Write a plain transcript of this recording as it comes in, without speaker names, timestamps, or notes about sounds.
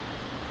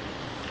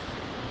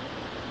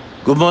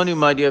Good morning,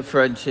 my dear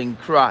friends in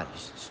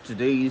Christ.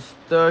 Today is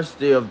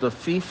Thursday of the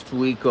fifth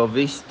week of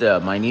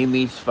Easter. My name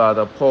is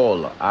Fada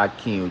Paul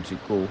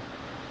Akinotiko.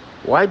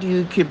 Why do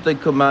you keep the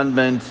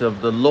commandments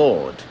of the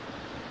Lord?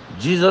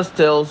 Jesus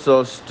tells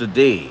us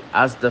today,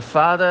 as the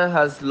Father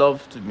has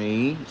loved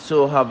me,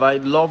 so have I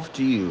loved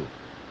you.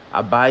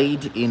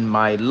 Abide in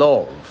my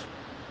love.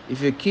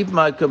 If you keep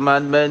my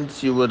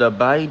commandments, you would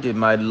abide in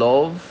my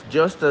love,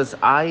 just as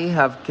I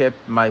have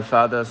kept my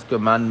Father's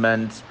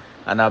commandments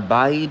and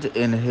abide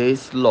in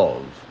his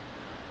love.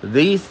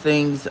 These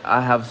things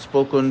I have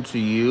spoken to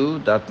you,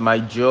 that my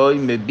joy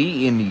may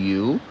be in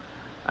you,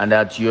 and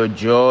that your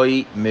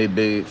joy may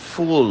be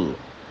full.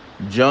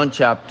 John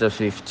chapter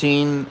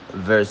 15,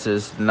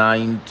 verses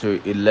 9 to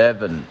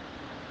 11.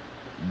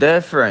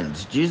 Dear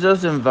friends,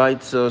 Jesus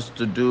invites us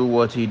to do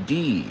what he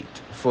did,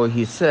 for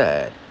he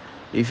said,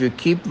 "If you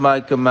keep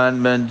my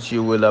commandments,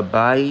 you will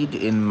abide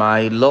in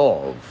my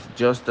love,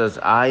 just as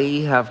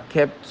I have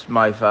kept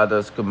my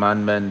Father's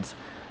commandments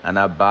and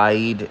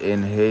abide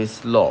in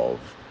his love."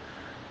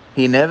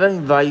 He never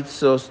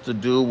invites us to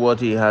do what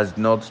he has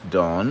not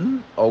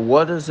done or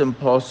what is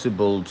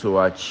impossible to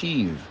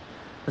achieve.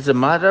 As a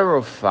matter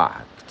of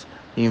fact,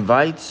 he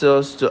invites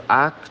us to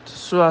act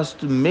so as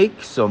to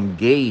make some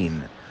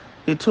gain.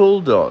 He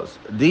told us,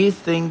 "These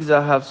things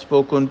I have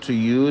spoken to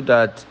you,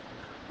 that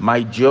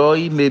my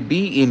joy may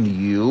be in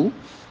you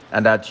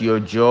and that your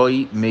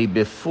joy may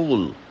be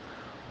full."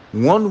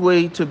 One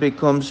way to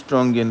become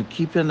strong in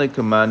keeping the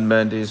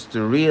commandment is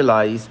to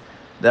realize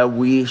that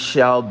we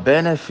shall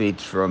benefit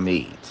from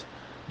it.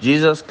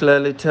 Jesus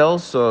clearly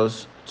tells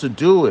us to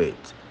do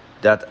it,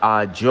 that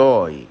our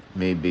joy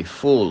may be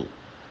full.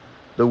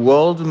 The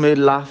world may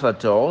laugh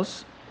at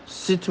us,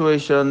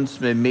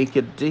 situations may make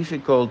it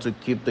difficult to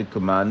keep the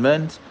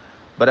commandments,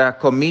 but our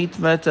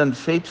commitment and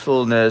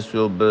faithfulness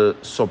will be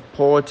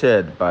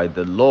supported by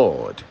the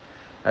Lord.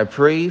 I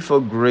pray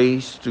for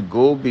grace to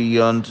go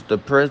beyond the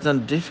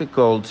present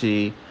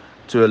difficulty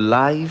to a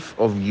life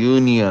of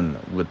union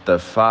with the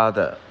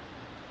Father.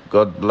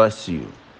 God bless you.